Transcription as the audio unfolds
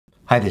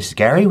Hi, this is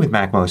Gary with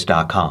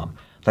MACMOST.com.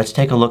 Let's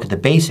take a look at the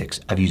basics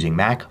of using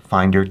Mac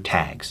Finder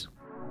tags.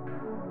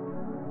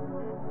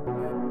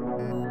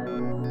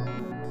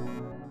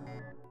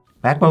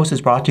 MACMOST is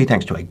brought to you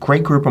thanks to a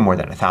great group of more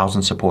than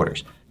 1,000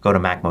 supporters. Go to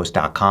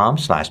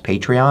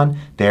MACMOST.com/Patreon.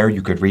 There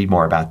you could read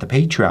more about the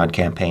Patreon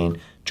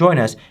campaign, join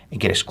us, and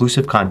get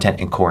exclusive content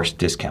and course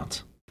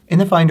discounts. In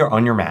the Finder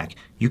on your Mac,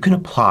 you can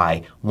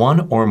apply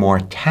one or more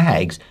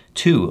tags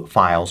to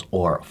files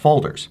or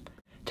folders.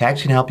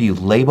 Tags can help you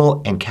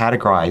label and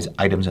categorize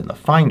items in the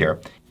Finder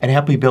and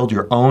help you build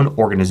your own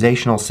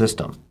organizational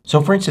system.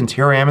 So for instance,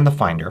 here I am in the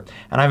Finder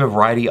and I have a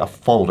variety of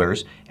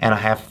folders and I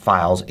have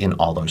files in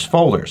all those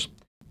folders.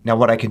 Now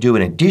what I can do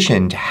in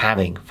addition to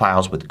having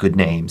files with good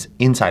names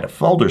inside of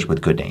folders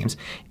with good names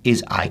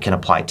is I can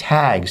apply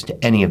tags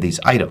to any of these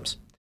items.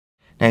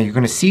 Now you're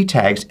going to see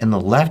tags in the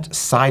left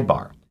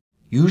sidebar.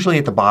 Usually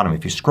at the bottom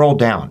if you scroll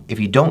down. If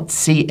you don't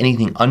see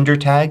anything under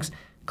tags,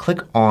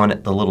 click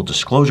on the little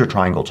disclosure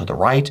triangle to the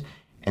right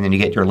and then you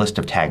get your list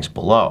of tags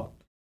below.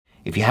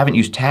 If you haven't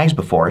used tags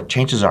before,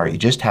 chances are you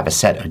just have a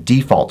set of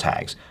default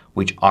tags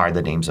which are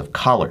the names of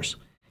colors.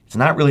 It's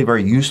not really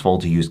very useful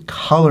to use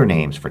color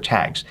names for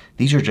tags.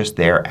 These are just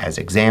there as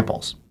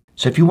examples.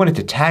 So if you wanted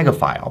to tag a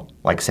file,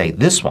 like say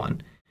this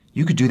one,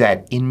 you could do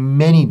that in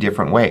many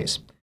different ways.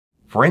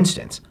 For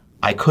instance,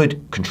 I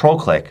could control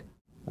click,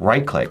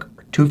 right click,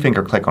 or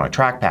two-finger click on a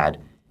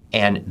trackpad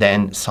and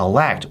then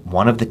select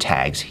one of the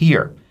tags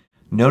here.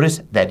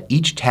 Notice that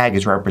each tag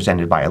is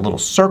represented by a little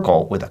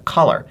circle with a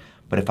color,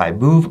 but if I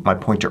move my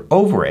pointer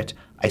over it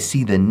I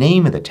see the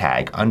name of the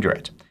tag under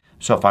it.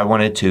 So if I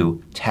wanted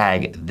to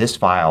tag this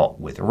file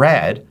with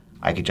red,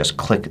 I could just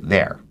click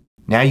there.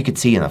 Now you can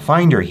see in the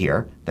Finder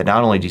here that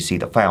not only do you see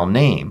the file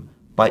name,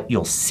 but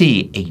you'll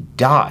see a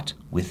dot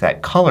with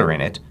that color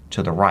in it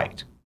to the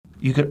right.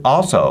 You could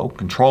also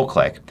control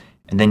click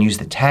and then use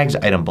the tags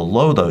item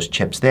below those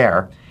chips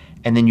there,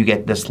 and then you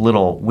get this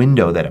little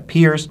window that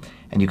appears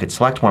and you could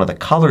select one of the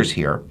colors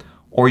here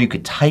or you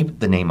could type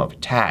the name of a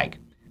tag.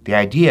 The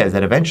idea is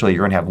that eventually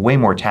you're going to have way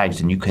more tags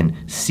than you can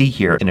see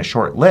here in a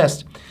short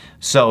list,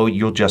 so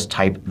you'll just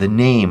type the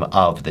name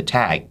of the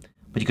tag.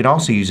 But you can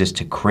also use this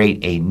to create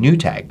a new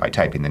tag by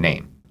typing the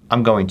name.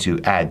 I'm going to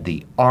add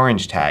the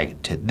orange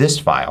tag to this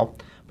file,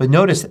 but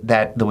notice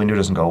that the window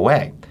doesn't go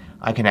away.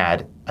 I can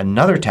add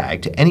another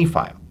tag to any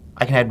file.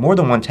 I can add more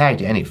than one tag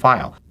to any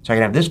file. So I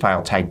can have this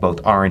file tagged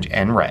both orange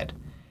and red.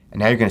 And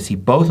now you're going to see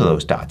both of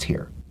those dots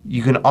here.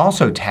 You can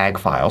also tag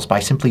files by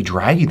simply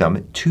dragging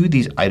them to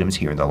these items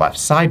here in the left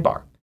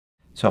sidebar.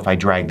 So if I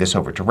drag this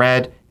over to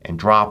red and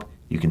drop,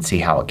 you can see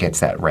how it gets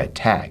that red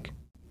tag.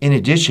 In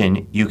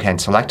addition, you can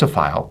select a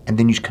file and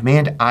then use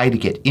Command I to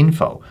get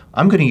info.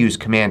 I'm going to use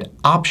Command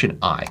Option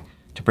I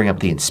to bring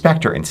up the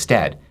inspector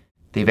instead.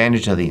 The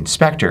advantage of the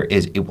inspector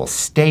is it will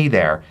stay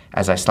there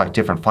as I select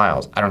different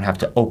files. I don't have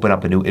to open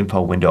up a new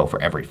info window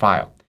for every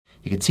file.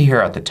 You can see here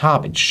at the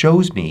top it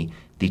shows me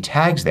the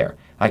tags there.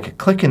 I could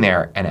click in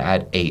there and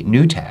add a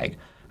new tag.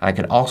 I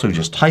can also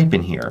just type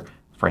in here.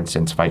 For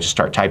instance, if I just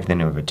start typing the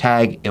name of a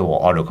tag, it will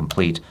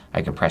autocomplete.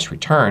 I can press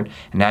return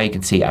and now you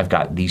can see I've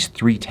got these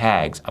three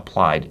tags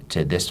applied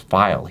to this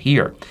file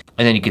here.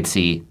 And then you can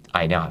see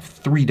I now have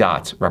three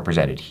dots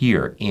represented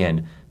here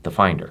in the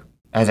Finder.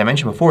 As I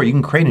mentioned before, you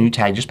can create a new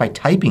tag just by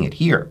typing it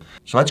here.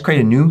 So let's create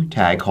a new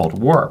tag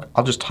called work.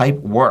 I'll just type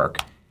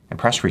work and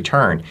press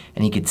return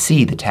and you can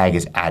see the tag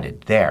is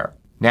added there.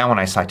 Now when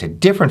I select a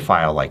different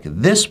file like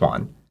this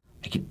one,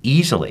 I can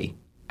easily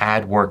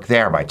add work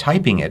there by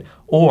typing it,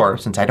 or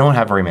since I don't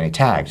have very many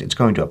tags it's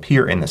going to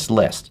appear in this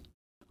list.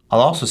 I'll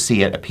also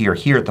see it appear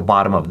here at the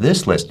bottom of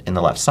this list in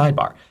the left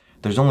sidebar.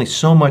 There's only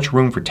so much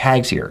room for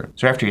tags here.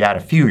 So after you add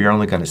a few you're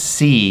only going to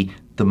see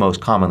the most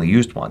commonly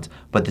used ones.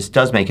 But this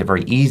does make it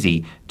very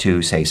easy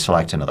to say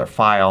select another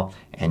file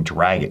and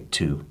drag it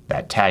to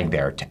that tag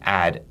there to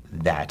add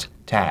that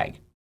tag.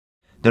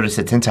 Notice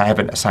that since I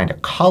haven't assigned a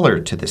color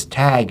to this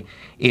tag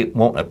it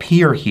won't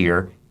appear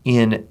here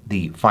in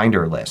the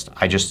Finder list.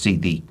 I just see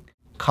the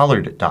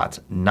colored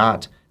dots,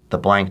 not the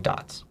blank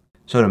dots.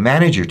 So to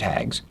manage your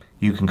tags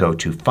you can go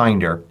to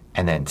Finder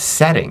and then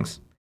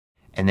Settings,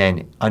 and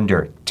then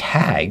under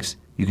Tags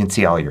you can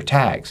see all your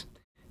tags.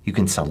 You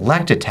can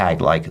select a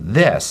tag like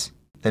this,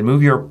 then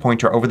move your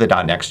pointer over the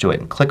dot next to it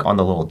and click on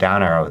the little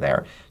down arrow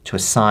there to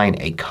assign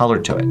a color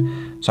to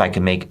it. So I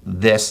can make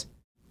this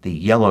the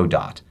yellow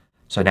dot.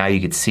 So now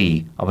you can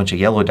see a bunch of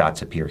yellow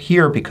dots appear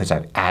here because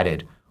I've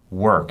added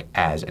work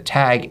as a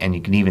tag, and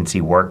you can even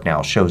see work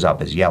now shows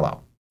up as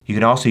yellow. You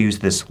can also use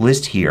this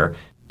list here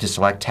to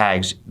select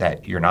tags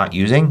that you're not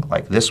using,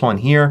 like this one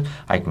here.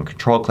 I can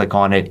control click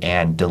on it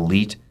and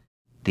delete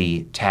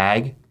the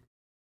tag.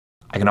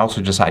 I can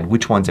also decide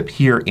which ones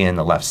appear in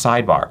the left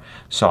sidebar.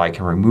 So I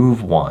can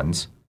remove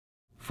ones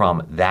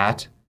from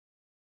that,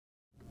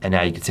 and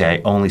now you can see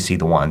I only see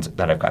the ones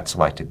that I've got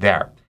selected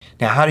there.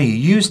 Now how do you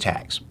use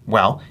tags?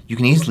 Well, you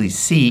can easily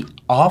see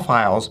all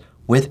files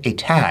with a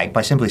tag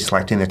by simply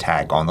selecting the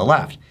tag on the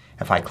left.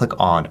 If I click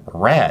on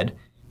red,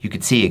 you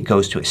can see it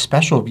goes to a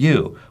special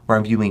view where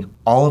I'm viewing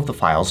all of the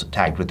files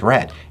tagged with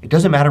red. It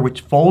doesn't matter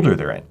which folder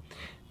they're in.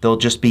 They'll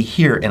just be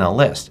here in a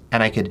list.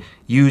 And I could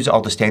use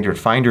all the standard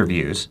Finder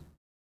views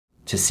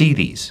to see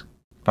these.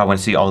 If I want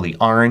to see all the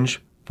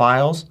orange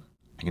files,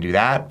 I can do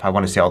that. If I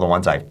want to see all the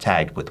ones I've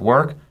tagged with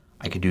work,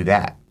 I can do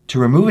that. To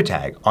remove a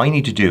tag, all you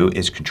need to do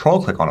is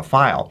control click on a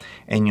file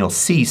and you'll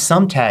see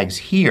some tags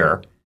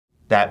here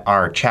that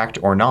are checked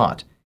or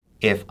not.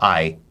 If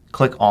I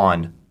click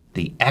on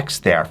the X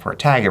there for a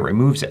tag, it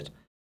removes it.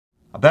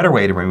 A better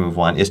way to remove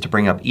one is to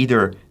bring up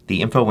either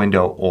the info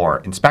window or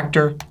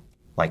inspector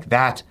like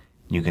that.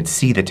 You can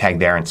see the tag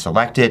there and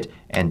select it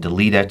and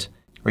delete it.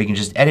 Or you can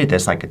just edit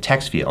this like a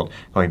text field,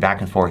 going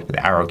back and forth with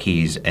arrow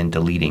keys and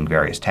deleting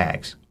various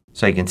tags.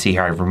 So you can see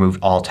here I've removed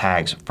all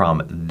tags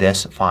from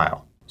this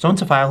file. So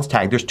once a file is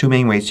tagged, there's two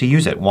main ways to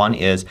use it. One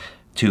is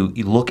to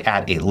look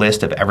at a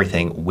list of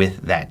everything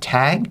with that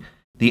tag.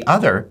 The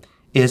other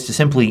is to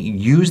simply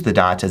use the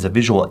dots as a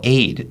visual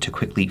aid to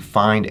quickly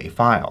find a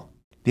file.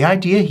 The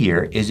idea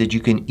here is that you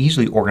can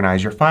easily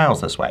organize your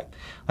files this way.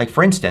 Like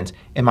for instance,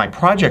 in my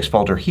projects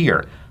folder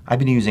here, I've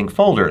been using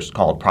folders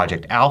called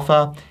Project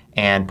Alpha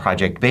and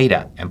Project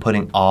Beta and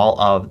putting all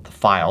of the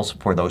files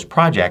for those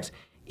projects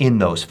in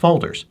those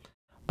folders.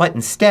 But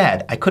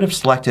instead, I could have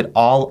selected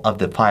all of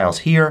the files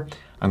here.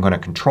 I'm going to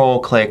control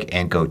click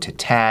and go to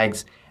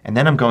tags and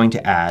then I'm going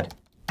to add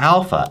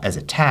alpha as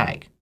a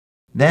tag.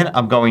 Then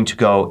I'm going to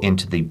go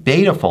into the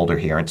beta folder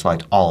here and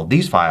select all of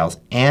these files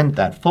and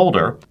that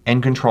folder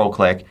and control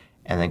click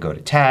and then go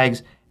to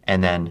tags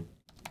and then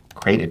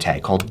create a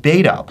tag called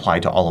beta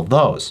applied to all of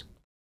those.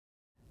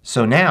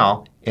 So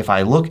now if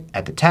I look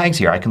at the tags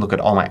here I can look at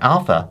all my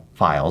alpha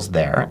files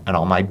there and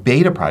all my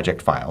beta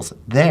project files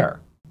there.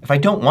 If I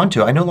don't want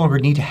to, I no longer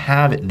need to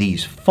have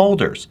these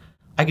folders.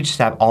 I could just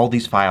have all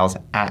these files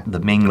at the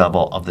main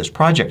level of this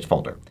project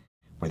folder.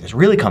 Where this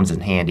really comes in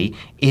handy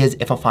is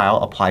if a file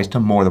applies to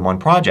more than one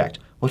project.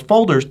 With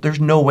folders there's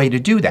no way to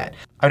do that.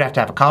 I would have to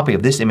have a copy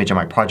of this image in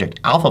my Project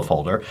Alpha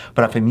folder,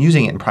 but if I'm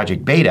using it in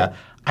Project Beta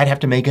I'd have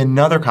to make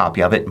another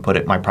copy of it and put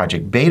it in my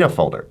Project Beta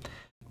folder.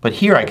 But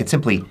here I could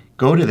simply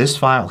go to this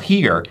file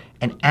here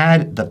and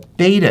add the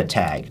beta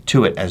tag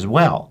to it as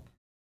well.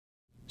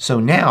 So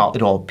now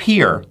it will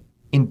appear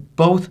in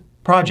both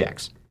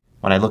projects.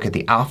 When I look at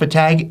the alpha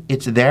tag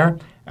it's there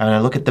and when I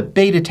look at the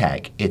beta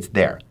tag it's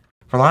there.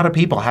 For a lot of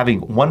people having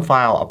one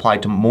file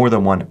applied to more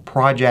than one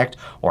project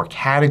or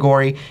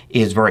category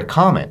is very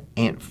common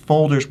and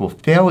folders will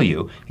fail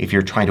you if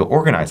you're trying to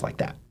organize like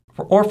that.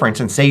 Or for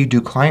instance say you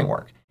do client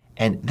work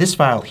and this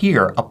file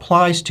here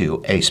applies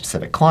to a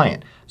specific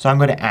client. So I'm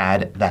going to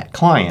add that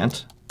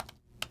client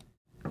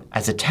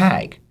as a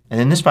tag. And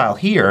then this file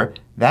here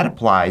that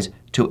applies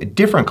to a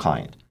different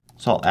client.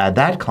 So I'll add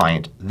that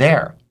client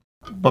there.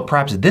 But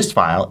perhaps this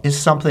file is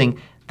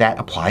something that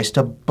applies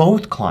to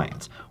both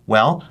clients.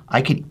 Well,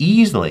 I could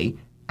easily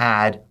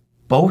add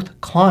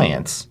both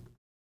clients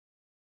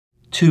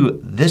to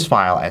this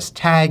file as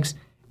tags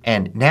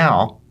and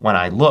now when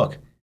I look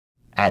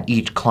at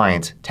each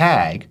client's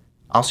tag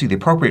I'll see the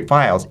appropriate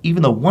files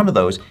even though one of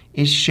those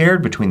is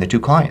shared between the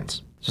two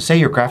clients. So say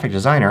you're a graphic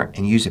designer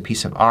and you use a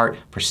piece of art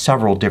for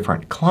several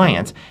different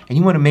clients and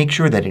you want to make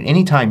sure that at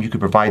any time you could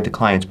provide the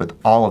clients with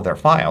all of their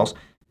files.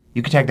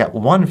 You can tag that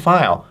one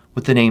file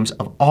with the names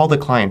of all the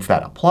clients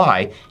that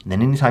apply and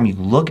then anytime you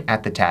look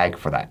at the tag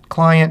for that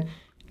client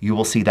you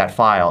will see that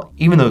file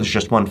even though there's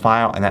just one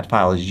file and that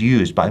file is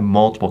used by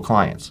multiple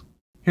clients.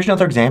 Here's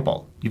another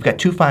example. You've got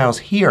two files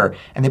here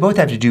and they both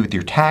have to do with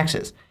your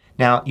taxes.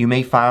 Now you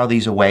may file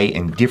these away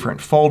in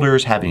different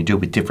folders having to do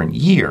with different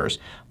years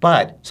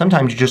but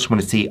sometimes you just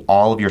want to see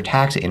all of your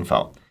tax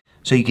info.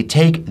 So you could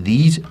take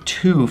these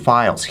two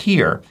files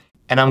here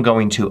and I'm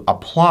going to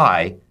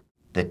apply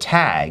the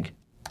tag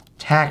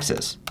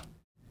taxes.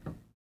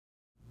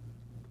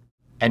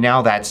 And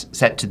now that's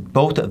set to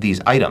both of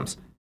these items.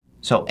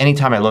 So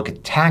anytime I look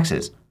at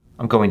taxes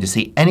I'm going to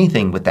see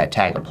anything with that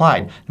tag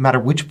applied no matter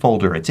which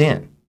folder it's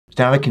in.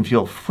 So now I can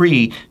feel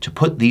free to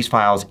put these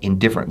files in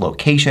different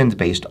locations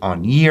based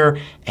on year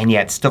and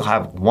yet still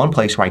have one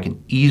place where I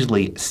can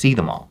easily see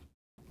them all.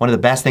 One of the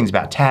best things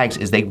about tags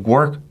is they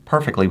work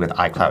perfectly with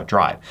iCloud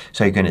Drive.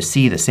 So you're going to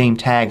see the same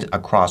tags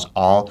across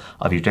all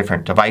of your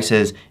different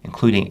devices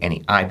including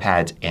any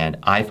iPads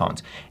and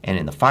iPhones. And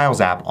in the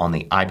Files app on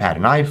the iPad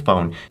and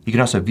iPhone you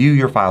can also view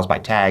your files by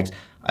tags,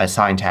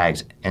 assign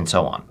tags, and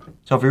so on.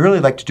 So if you really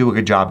like to do a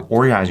good job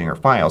organizing your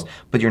files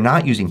but you're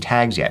not using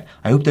tags yet,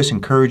 I hope this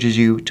encourages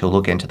you to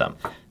look into them.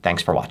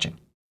 Thanks for watching.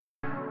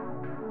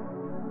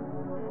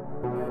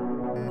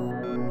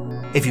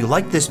 If you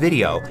liked this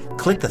video,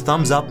 click the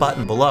thumbs up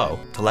button below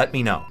to let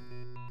me know.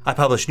 I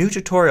publish new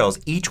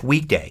tutorials each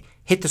weekday.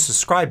 Hit the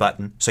subscribe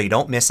button so you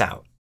don't miss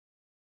out.